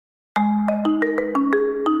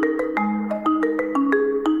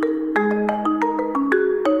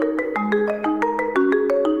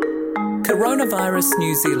Coronavirus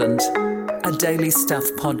New Zealand, a Daily Stuff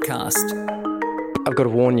podcast. I've got to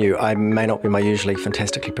warn you, I may not be my usually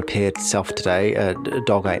fantastically prepared self today. A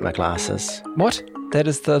dog ate my glasses. What? That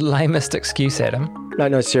is the lamest excuse, Adam.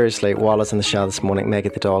 No, seriously. While I was in the shower this morning, Maggie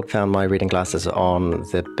the dog found my reading glasses on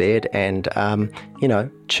the bed and,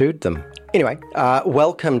 chewed them. Anyway,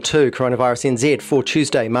 welcome to Coronavirus NZ for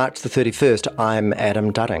Tuesday, March the 31st. I'm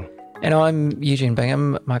Adam Dudding. And I'm Eugene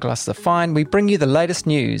Bingham. My glasses are fine. We bring you the latest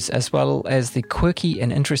news as well as the quirky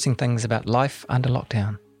and interesting things about life under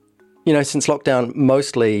lockdown. You know, since lockdown,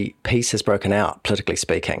 mostly peace has broken out, politically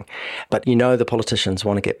speaking. But the politicians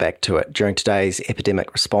want to get back to it. During today's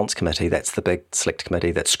Epidemic Response Committee, that's the big select committee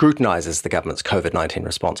that scrutinises the government's COVID-19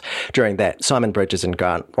 response. During that, Simon Bridges and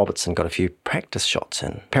Grant Robertson got a few practice shots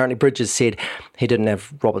in. Apparently, Bridges said he didn't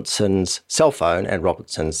have Robertson's cell phone, and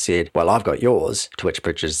Robertson said, well, I've got yours, to which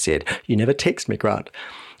Bridges said, you never text me, Grant.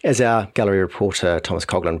 As our gallery reporter Thomas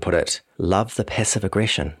Coughlin put it, love the passive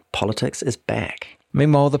aggression. Politics is back.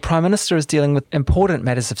 Meanwhile, the Prime Minister is dealing with important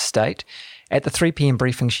matters of state. At the 3 p.m.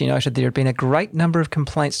 briefing, she noted there had been a great number of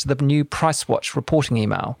complaints to the new Price Watch reporting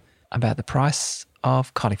email about the price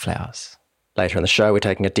of cauliflowers. Later in the show, we're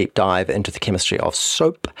taking a deep dive into the chemistry of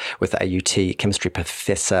soap with AUT chemistry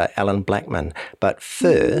professor Alan Blackman. But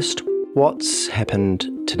first, what's happened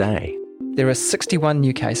today? There are 61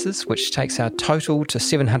 new cases, which takes our total to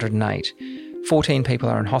 708. 14 people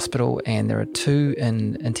are in hospital and there are 2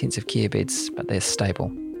 in intensive care beds, but they're stable.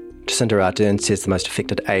 Jacinda Ardern says the most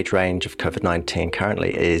affected age range of COVID-19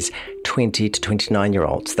 currently is 20 to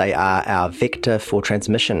 29-year-olds. They are our vector for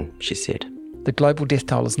transmission, she said. The global death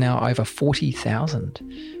toll is now over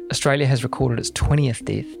 40,000. Australia has recorded its 20th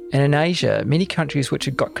death. And in Asia, many countries which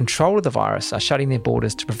have got control of the virus are shutting their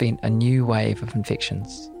borders to prevent a new wave of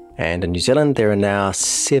infections. And in New Zealand, there are now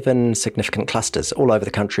 7 significant clusters all over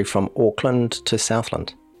the country from Auckland to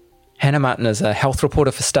Southland. Hannah Martin is a health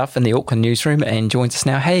reporter for Stuff in the Auckland newsroom and joins us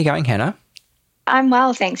now. How are you going, Hannah? I'm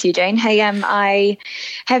well, thanks, Eugene. Hey, I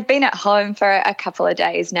have been at home for a couple of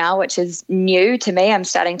days now, which is new to me. I'm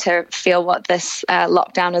starting to feel what this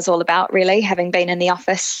lockdown is all about, really, having been in the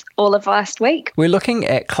office all of last week. We're looking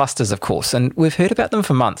at clusters, of course, and we've heard about them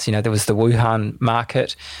for months. You know, there was the Wuhan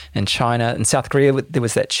market in China. In South Korea, there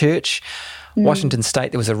was that church. Washington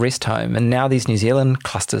State, there was a rest home. And now these New Zealand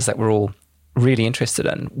clusters that we're all really interested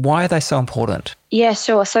in. Why are they so important? Yeah,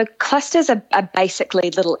 sure. So clusters are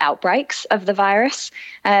basically little outbreaks of the virus.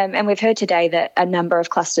 And we've heard today that a number of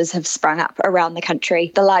clusters have sprung up around the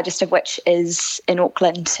country, the largest of which is in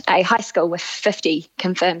Auckland, a high school with 50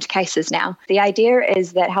 confirmed cases now. The idea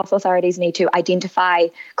is that health authorities need to identify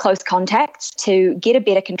close contacts to get a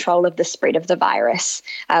better control of the spread of the virus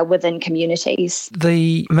within communities.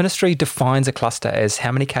 The ministry defines a cluster as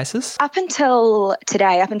how many cases? Up until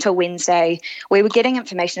today, up until Wednesday, we were getting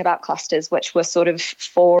information about clusters which were sort of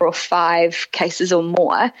 4 or 5 cases or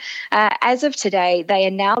more. As of today, they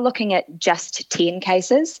are now looking at just 10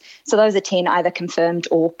 cases. So those are 10 either confirmed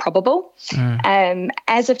or probable.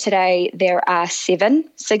 As of today, there are 7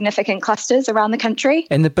 significant clusters around the country.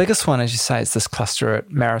 And the biggest one, as you say, is this cluster at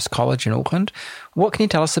Marist College in Auckland. What can you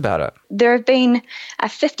tell us about it? There have been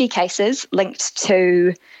 50 cases linked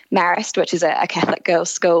to Marist, which is a Catholic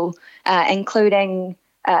girls' school, including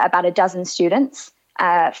about a dozen students,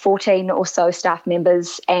 14 or so staff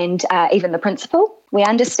members, and even the principal. We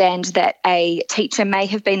understand that a teacher may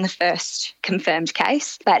have been the first confirmed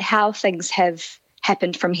case, but how things have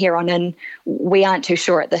happened from here on in, we aren't too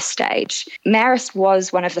sure at this stage. Marist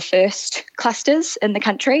was one of the first clusters in the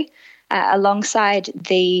country, alongside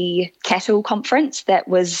the cattle conference that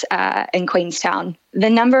was in Queenstown. The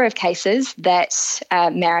number of cases that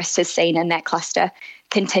Marist has seen in that cluster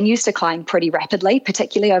continues to climb pretty rapidly,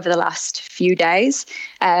 particularly over the last few days.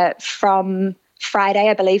 From Friday,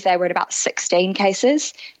 I believe they were at about 16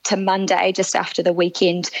 cases, to Monday, just after the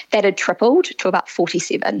weekend, that had tripled to about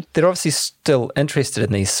 47. They're obviously still interested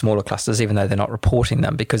in these smaller clusters, even though they're not reporting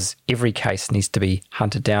them, because every case needs to be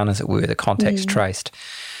hunted down, as it were, the contacts traced.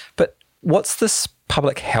 But what's this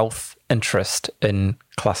public health interest in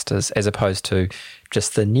clusters as opposed to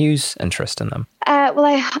just the news interest in them? Well,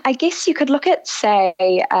 I guess you could look at, say,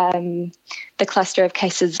 the cluster of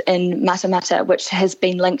cases in Matamata, which has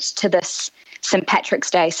been linked to this St.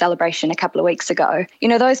 Patrick's Day celebration a couple of weeks ago. You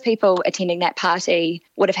know, those people attending that party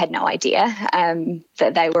would have had no idea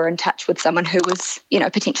that they were in touch with someone who was,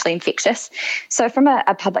 potentially infectious. So from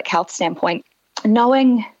a public health standpoint,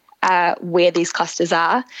 knowing where these clusters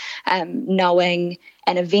are, knowing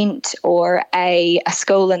an event or a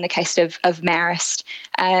school in the case of Marist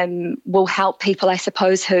will help people, I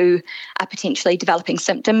suppose, who are potentially developing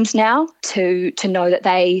symptoms now to know that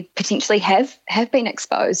they potentially have been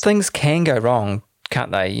exposed. Things can go wrong,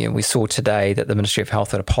 can't they? We saw today that the Ministry of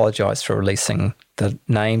Health had apologised for releasing the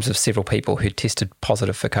names of several people who tested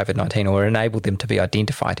positive for COVID-19 or enabled them to be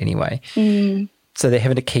identified anyway. So they're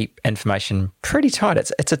having to keep information pretty tight.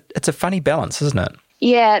 It's a funny balance, isn't it?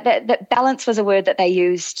 Yeah, that balance was a word that they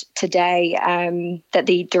used today, that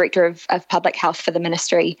the Director of Public Health for the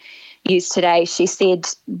Ministry used today. She said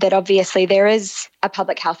that obviously there is a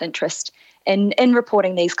public health interest in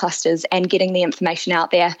reporting these clusters and getting the information out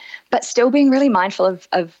there, but still being really mindful of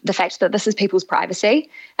the fact that this is people's privacy,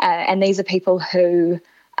 and these are people who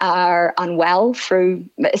are unwell through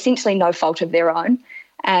essentially no fault of their own.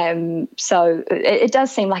 So it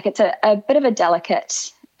does seem like it's a bit of a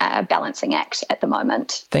delicate balancing act at the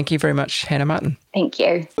moment. Thank you very much, Hannah Martin. Thank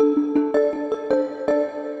you.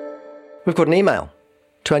 We've got an email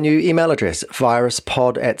to our new email address,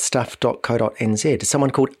 viruspod@stuff.co.nz.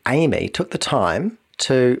 Someone called Amy took the time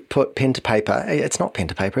to put pen to paper, it's not pen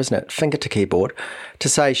to paper, isn't it? Finger to keyboard, to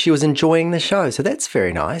say she was enjoying the show. So that's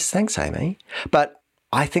very nice. Thanks, Amy. But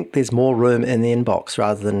I think there's more room in the inbox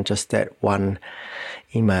rather than just that one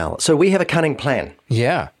email. So we have a cunning plan.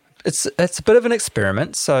 Yeah. It's a bit of an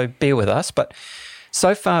experiment, so bear with us. But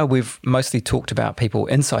so far, we've mostly talked about people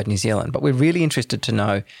inside New Zealand, but we're really interested to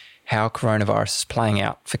know how coronavirus is playing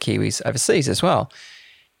out for Kiwis overseas as well.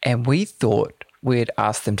 And we thought we'd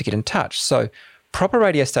ask them to get in touch. So proper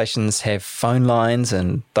radio stations have phone lines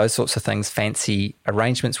and those sorts of things, fancy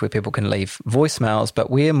arrangements where people can leave voicemails,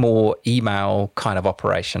 but we're more email kind of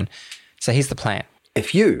operation. So here's the plan.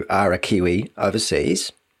 If you are a Kiwi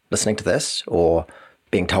overseas listening to this or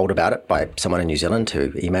being told about it by someone in New Zealand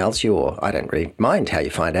who emails you, or I don't really mind how you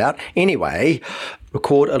find out. Anyway,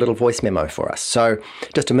 record a little voice memo for us. So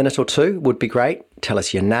just a minute or two would be great. Tell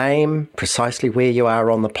us your name, precisely where you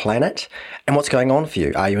are on the planet, and what's going on for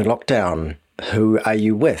you. Are you in lockdown? Who are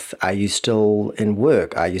you with? Are you still in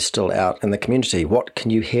work? Are you still out in the community? What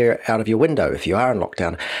can you hear out of your window if you are in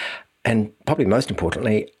lockdown? And probably most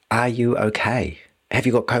importantly, are you okay? Have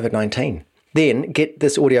you got COVID-19? Then get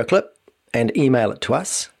this audio clip and email it to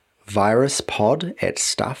us,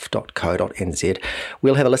 viruspod@stuff.co.nz.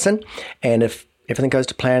 We'll have a listen, and if everything goes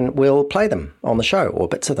to plan, we'll play them on the show, or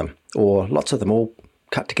bits of them, or lots of them all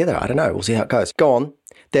cut together. I don't know. We'll see how it goes. Go on.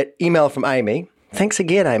 That email from Amy, thanks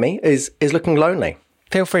again, Amy, is looking lonely.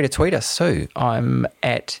 Feel free to tweet us too. I'm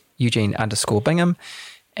at Eugene_Bingham,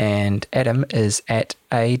 and Adam is at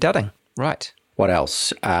A Dudding. Right. What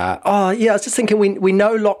else? I was just thinking, we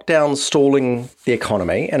know lockdown's stalling the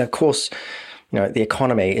economy. And of course, the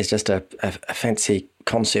economy is just a fancy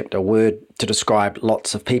concept, a word to describe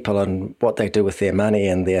lots of people and what they do with their money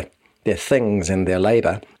and their things and their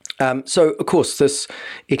labour. So, of course, this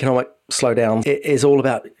economic slowdown is all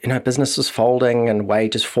about, businesses folding and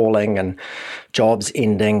wages falling and jobs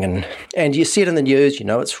ending. And you see it in the news,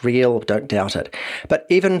 it's real, don't doubt it. But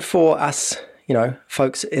even for us,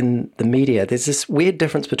 folks in the media, there's this weird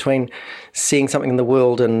difference between seeing something in the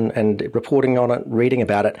world and reporting on it, reading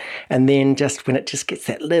about it, and then just when it just gets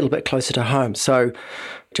that little bit closer to home. So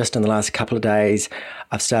just in the last couple of days,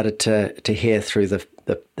 I've started to hear through the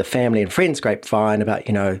family and friends grapevine about,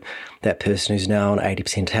 that person who's now on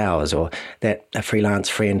 80% hours, or that a freelance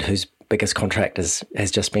friend whose biggest contract has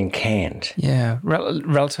just been canned. Yeah,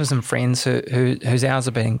 relatives and friends whose hours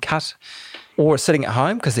are being cut or are sitting at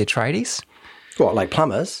home because they're tradies. What, like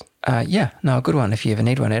plumbers? A good one if you ever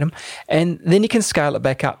need one, Adam. And then you can scale it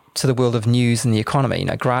back up to the world of news and the economy.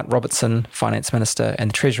 Grant Robertson, Finance Minister, and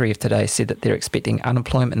the Treasury of today said that they're expecting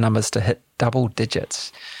unemployment numbers to hit double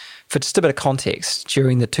digits. For just a bit of context,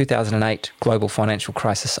 during the 2008 global financial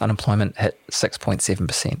crisis, unemployment hit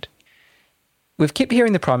 6.7%. We've kept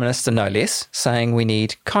hearing the Prime Minister, no less, saying we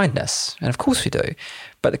need kindness. And of course we do.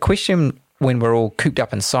 But the question when we're all cooped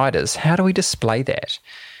up inside is, how do we display that?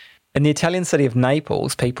 In the Italian city of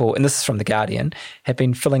Naples, people, and this is from The Guardian, have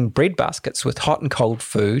been filling bread baskets with hot and cold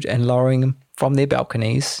food and lowering them from their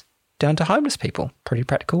balconies down to homeless people. Pretty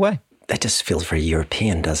practical way. That just feels very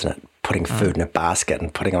European, doesn't it? Putting food in a basket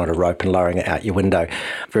and putting it on a rope and lowering it out your window.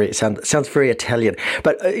 Sounds very Italian.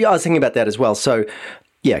 But I was thinking about that as well. So,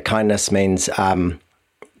 kindness means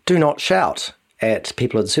do not shout at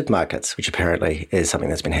people at supermarkets, which apparently is something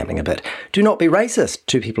that's been happening a bit. Do not be racist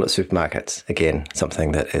to people at supermarkets. Again,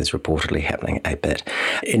 something that is reportedly happening a bit.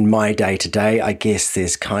 In my day-to-day, I guess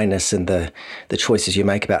there's kindness in the choices you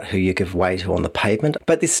make about who you give way to on the pavement.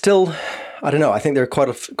 But there's still, I don't know, I think there are quite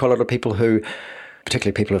a lot of people who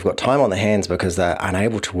particularly people who've got time on their hands because they're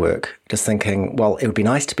unable to work, just thinking, well, it would be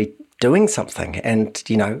nice to be doing something. And,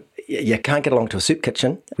 you know, you can't get along to a soup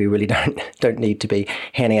kitchen. We really don't need to be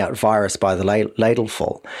handing out virus by the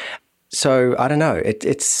ladleful. So I don't know.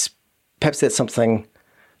 It's perhaps that's something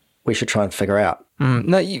we should try and figure out.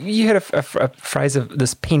 No, you had a phrase of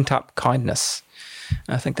this pent-up kindness.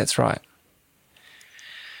 I think that's right.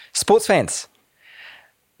 Sports fans.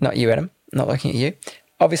 Not you, Adam. Not looking at you.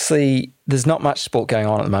 Obviously, there's not much sport going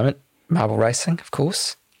on at the moment. Marble racing, of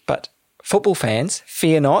course. But football fans,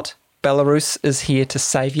 fear not. Belarus is here to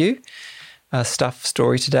save you. A Stuff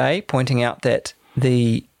story today pointing out that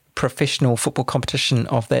the professional football competition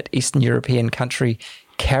of that Eastern European country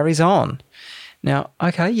carries on. Now,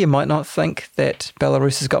 okay, you might not think that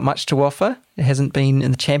Belarus has got much to offer. It hasn't been in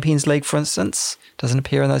the Champions League, for instance. Doesn't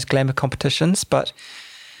appear in those glamour competitions, but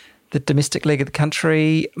the domestic league of the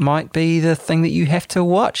country might be the thing that you have to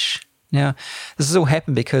watch. Now, this has all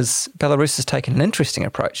happened because Belarus has taken an interesting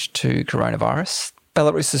approach to coronavirus.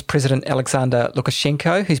 Belarus's President Alexander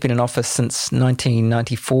Lukashenko, who's been in office since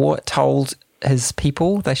 1994, told his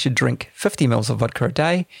people they should drink 50 mils of vodka a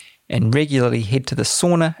day and regularly head to the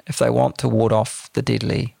sauna if they want to ward off the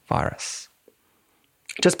deadly virus.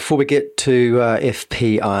 Just before we get to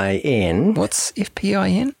FPIN. What's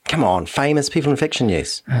FPIN? Come on, famous people in fiction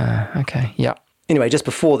news. Okay, yeah. Anyway, just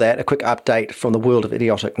before that, a quick update from the world of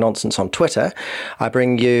idiotic nonsense on Twitter. I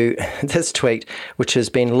bring you this tweet, which has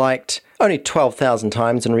been liked only 12,000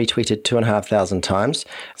 times and retweeted 2,500 times.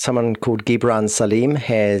 Someone called Gibran Salim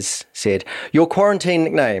has said, "Your quarantine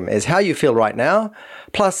nickname is how you feel right now,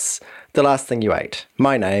 plus the last thing you ate.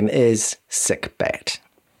 My name is Sick Bat."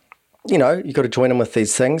 You know, you've got to join in with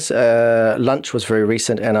these things. Lunch was very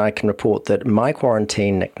recent, and I can report that my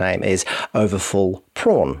quarantine nickname is Overfull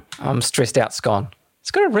Prawn. I'm stressed out, Scone. It's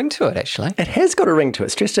got a ring to it, actually. It has got a ring to it.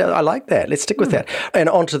 Stressed out. I like that. Let's stick with that. And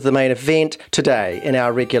on to the main event today in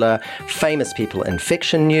our regular famous people in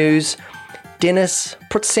fiction news. Denis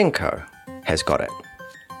Protsenko has got it.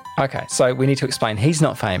 Okay, so we need to explain. He's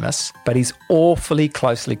not famous, but he's awfully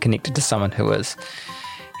closely connected to someone who is.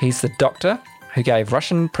 He's the doctor who gave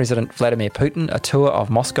Russian President Vladimir Putin a tour of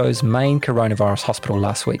Moscow's main coronavirus hospital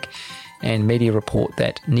last week, and media report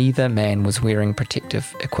that neither man was wearing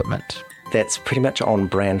protective equipment. That's pretty much on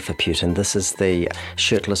brand for Putin. This is the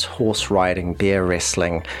shirtless horse riding, bear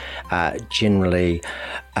wrestling, generally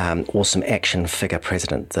awesome action figure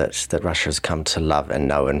president that Russia has come to love and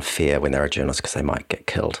know and fear when they're a journalist because they might get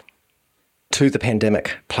killed. To the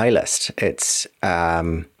pandemic playlist, it's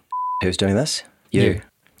who's doing this? You.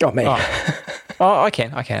 Oh, me. I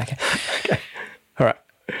can. Okay. All right.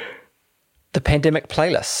 The Pandemic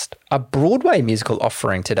Playlist, a Broadway musical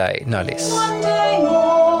offering today, no less. One day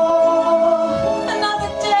more, another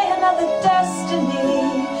day, another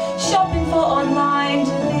destiny, shopping for online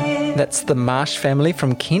delivery. That's the Marsh family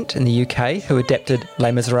from Kent in the UK who adapted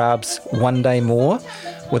Les Miserables' One Day More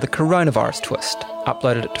with a coronavirus twist.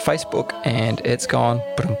 Uploaded it to Facebook and it's gone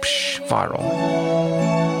viral.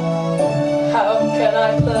 How can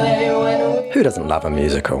I play when Who doesn't love a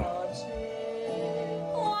musical?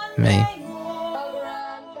 Me.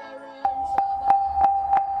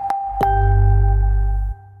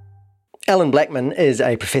 Alan Blackman is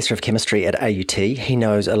a professor of chemistry at AUT. He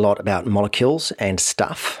knows a lot about molecules and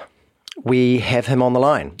stuff. We have him on the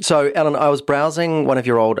line. So, Alan, I was browsing one of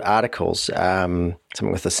your old articles,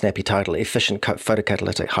 something with a snappy title, Efficient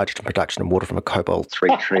Photocatalytic Hydrogen Production in Water from a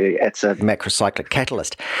Cobalt-3 tree. It's a macrocyclic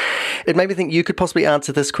catalyst. It made me think you could possibly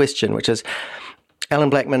answer this question, which is,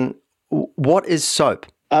 Alan Blackman, what is soap?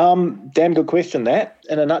 Damn good question, that.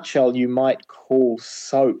 In a nutshell, you might call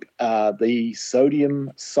soap the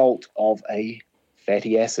sodium salt of a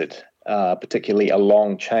fatty acid, particularly a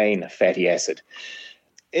long-chain fatty acid.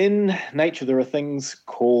 In nature, there are things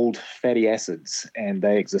called fatty acids, and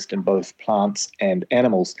they exist in both plants and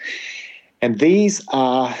animals. And these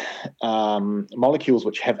are molecules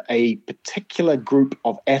which have a particular group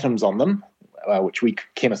of atoms on them, which we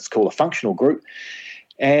chemists call a functional group.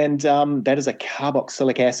 And that is a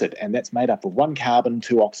carboxylic acid, and that's made up of one carbon,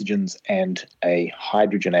 two oxygens, and a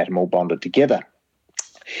hydrogen atom all bonded together.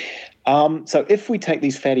 So if we take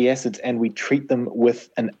these fatty acids and we treat them with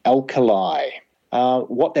an alkali,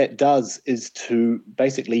 what that does is to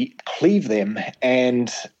basically cleave them,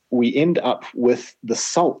 and we end up with the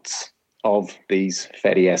salts of these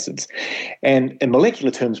fatty acids. And in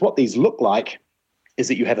molecular terms, what these look like is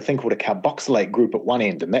that you have a thing called a carboxylate group at one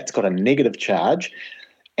end, and that's got a negative charge.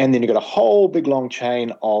 And then you've got a whole big long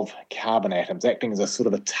chain of carbon atoms acting as a sort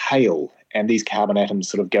of a tail. And these carbon atoms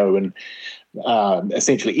sort of go in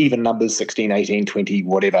essentially even numbers, 16, 18, 20,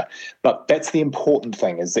 whatever. But that's the important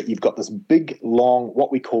thing, is that you've got this big, long,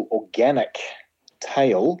 what we call organic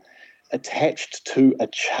tail attached to a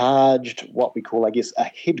charged, what we call, I guess, a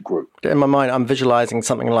head group. In my mind, I'm visualizing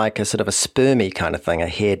something like a sort of a spermy kind of thing, a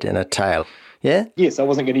head and a tail. Yeah? Yes, I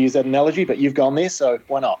wasn't going to use that analogy, but you've gone there, so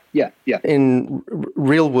why not? Yeah. In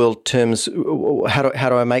real world terms, how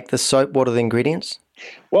do I make this soap? What are the ingredients?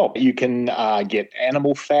 Well, you can get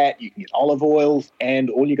animal fat, you can get olive oil, and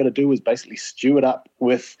all you got to do is basically stew it up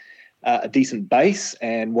with a decent base,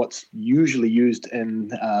 and what's usually used in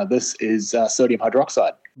this is sodium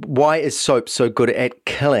hydroxide. Why is soap so good at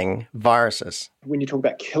killing viruses? When you talk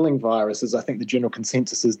about killing viruses, I think the general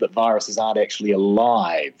consensus is that viruses aren't actually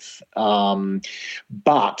alive.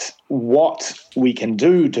 But what we can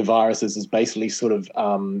do to viruses is basically sort of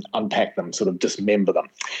unpack them, sort of dismember them.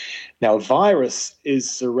 Now, a virus is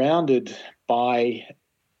surrounded by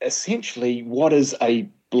essentially what is a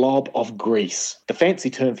blob of grease. The fancy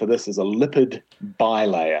term for this is a lipid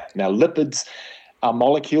bilayer. Now, lipids are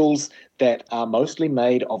molecules that are mostly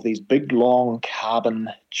made of these big, long carbon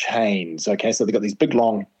chains. Okay, so they've got these big,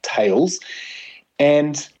 long tails.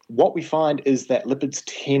 And what we find is that lipids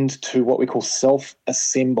tend to what we call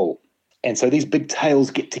self-assemble. And so these big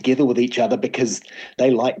tails get together with each other because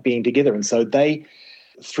they like being together. And so they,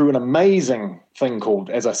 through an amazing thing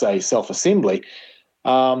called, as I say, self-assembly,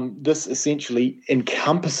 this essentially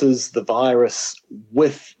encompasses the virus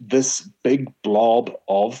with this big blob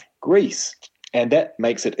of grease. And that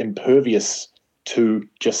makes it impervious to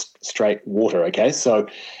just straight water, okay? So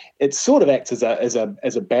it sort of acts as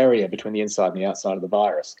a barrier between the inside and the outside of the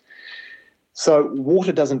virus. So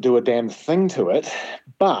water doesn't do a damn thing to it,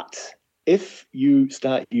 but if you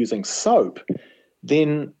start using soap,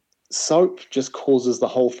 then soap just causes the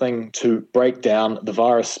whole thing to break down, the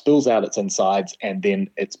virus spills out its insides, and then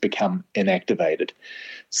it's become inactivated.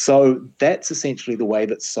 So that's essentially the way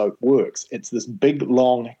that soap works. It's this big,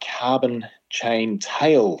 long carbon chain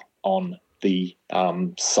tail on the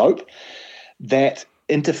soap that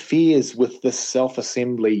interferes with the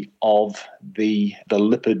self-assembly of the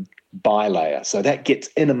lipid bilayer. So that gets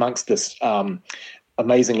in amongst this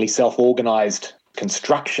amazingly self-organized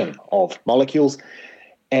construction of molecules,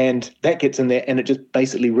 and that gets in there and it just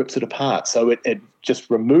basically rips it apart. So it just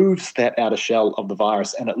removes that outer shell of the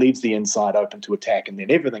virus and it leaves the inside open to attack, and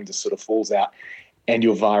then everything just sort of falls out and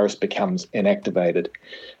your virus becomes inactivated.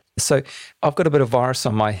 So I've got a bit of virus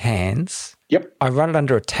on my hands. Yep. I run it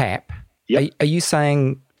under a tap. Yep. Are you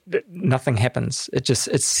saying that nothing happens? It just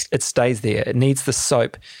it stays there. It needs the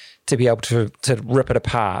soap to be able to rip it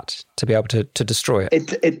apart, to be able to destroy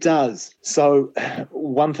it. It does. So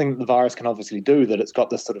one thing that the virus can obviously do, that it's got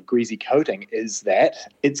this sort of greasy coating, is that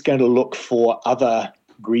it's going to look for other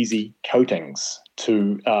greasy coatings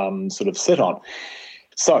to sort of sit on.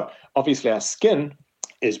 So obviously our skin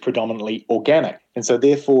is predominantly organic, and so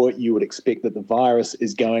therefore you would expect that the virus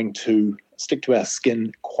is going to stick to our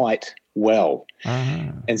skin quite well.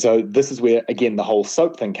 And so this is where, again, the whole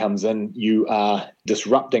soap thing comes in. You are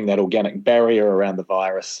disrupting that organic barrier around the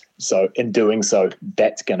virus. So in doing so,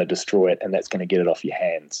 that's going to destroy it and that's going to get it off your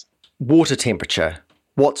hands. Water temperature.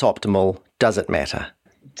 What's optimal? Does it matter?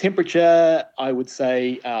 Temperature, I would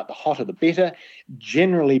say the hotter the better,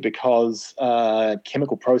 generally because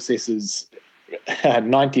chemical processes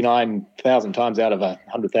 99,000 times out of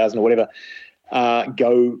 100,000 or whatever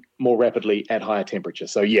go more rapidly at higher temperature.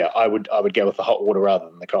 So yeah, I would go with the hot water rather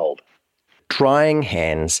than the cold. Drying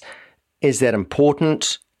hands, is that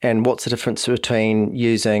important? And what's the difference between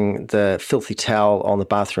using the filthy towel on the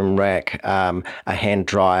bathroom rack, a hand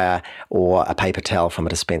dryer, or a paper towel from a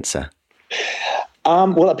dispenser?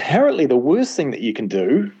 Well, apparently the worst thing that you can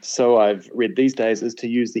do, so I've read these days, is to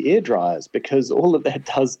use the air dryers, because all that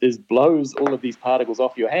does is blows all of these particles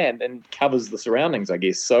off your hand and covers the surroundings, I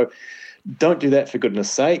guess. So don't do that, for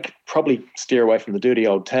goodness sake. Probably steer away from the dirty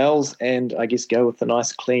old towels and I guess go with the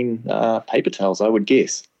nice clean paper towels, I would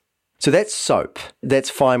guess. So that's soap. That's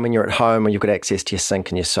fine when you're at home and you've got access to your sink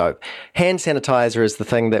and your soap. Hand sanitizer is the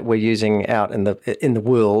thing that we're using out in the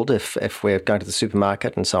world if we're going to the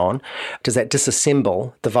supermarket and so on. Does that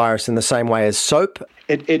disassemble the virus in the same way as soap?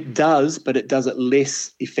 It does, but it does it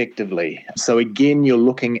less effectively. So again, you're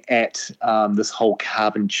looking at this whole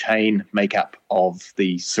carbon chain makeup of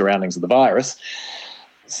the surroundings of the virus.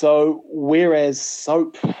 So whereas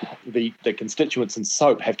soap, the constituents in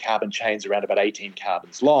soap have carbon chains around about 18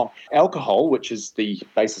 carbons long, alcohol, which is the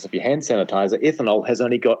basis of your hand sanitizer, ethanol, has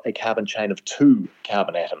only got a carbon chain of 2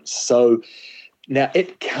 carbon atoms. So Now,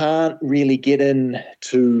 it can't really get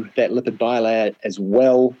into that lipid bilayer as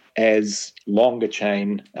well as longer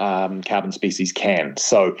chain carbon species can.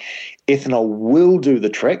 So ethanol will do the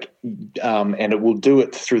trick, and it will do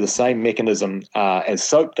it through the same mechanism as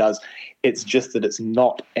soap does. It's just that it's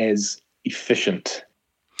not as efficient.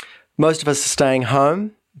 Most of us are staying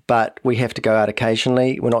home, but we have to go out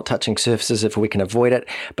occasionally. We're not touching surfaces if we can avoid it,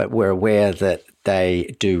 but we're aware that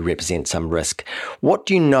they do represent some risk. What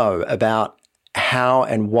do you know about how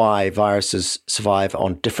and why viruses survive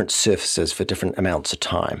on different surfaces for different amounts of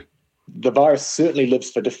time? The virus certainly lives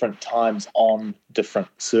for different times on different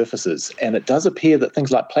surfaces, and it does appear that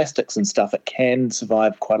things like plastics and stuff it can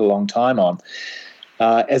survive quite a long time on,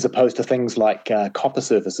 as opposed to things like copper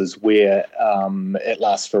surfaces where it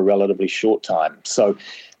lasts for a relatively short time. So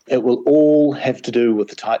it will all have to do with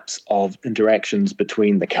the types of interactions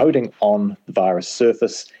between the coating on the virus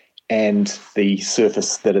surface and the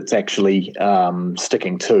surface that it's actually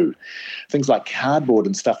sticking to. Things like cardboard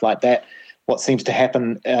and stuff like that, what seems to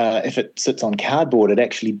happen if it sits on cardboard, it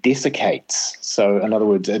actually desiccates. So in other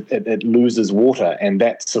words, it loses water, and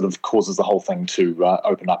that sort of causes the whole thing to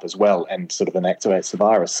open up as well and sort of inactivates the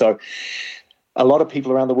virus. So a lot of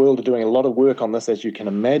people around the world are doing a lot of work on this, as you can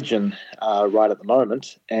imagine, right at the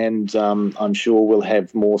moment, and I'm sure we'll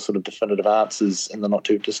have more sort of definitive answers in the not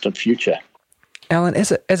too distant future. Alan,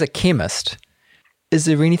 as a chemist, is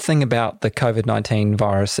there anything about the COVID-19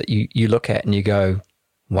 virus that you look at and you go,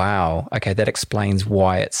 wow, okay, that explains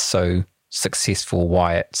why it's so successful,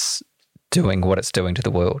 why it's doing what it's doing to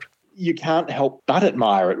the world? You can't help but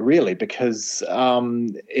admire it, really, because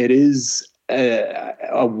it is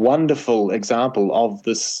a wonderful example of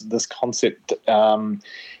this concept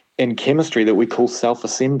in chemistry that we call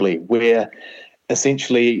self-assembly, where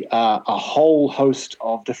essentially a whole host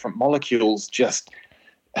of different molecules just,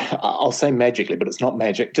 I'll say magically, but it's not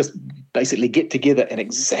magic, just basically get together in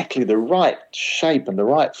exactly the right shape and the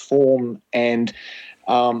right form and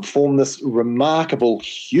form this remarkable,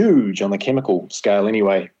 huge, on the chemical scale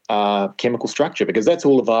anyway, chemical structure, because that's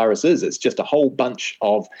all a virus is. It's just a whole bunch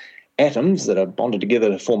of atoms that are bonded together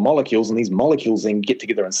to form molecules, and these molecules then get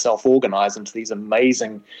together and self-organize into these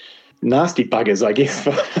amazing nasty buggers, I guess,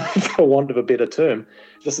 for want of a better term.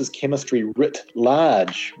 This is chemistry writ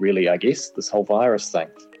large, really, I guess, this whole virus thing.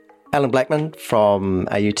 Alan Blackman from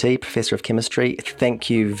AUT, Professor of Chemistry, thank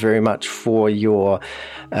you very much for your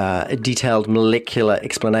detailed molecular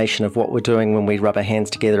explanation of what we're doing when we rub our hands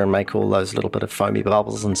together and make all those little bit of foamy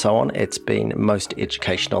bubbles and so on. It's been most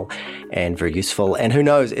educational and very useful. And who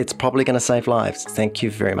knows, it's probably going to save lives. Thank you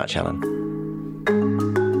very much, Alan.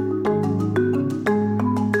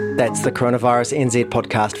 That's the Coronavirus NZ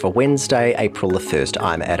podcast for Wednesday, April the 1st.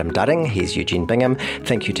 I'm Adam Dudding. He's Eugene Bingham.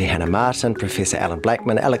 Thank you to Hannah Martin, Professor Alan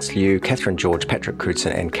Blackman, Alex Liu, Catherine George, Patrick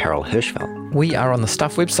Crutzen and Carol Hirschfeld. We are on the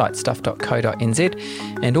Stuff website,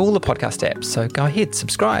 stuff.co.nz, and all the podcast apps, so go ahead,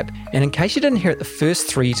 subscribe. And in case you didn't hear it the first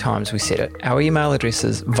 3 times we said it, our email address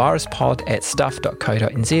is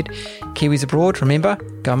viruspod@stuff.co.nz. Kiwis abroad, remember,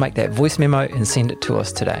 go and make that voice memo and send it to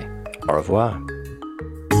us today. Au revoir.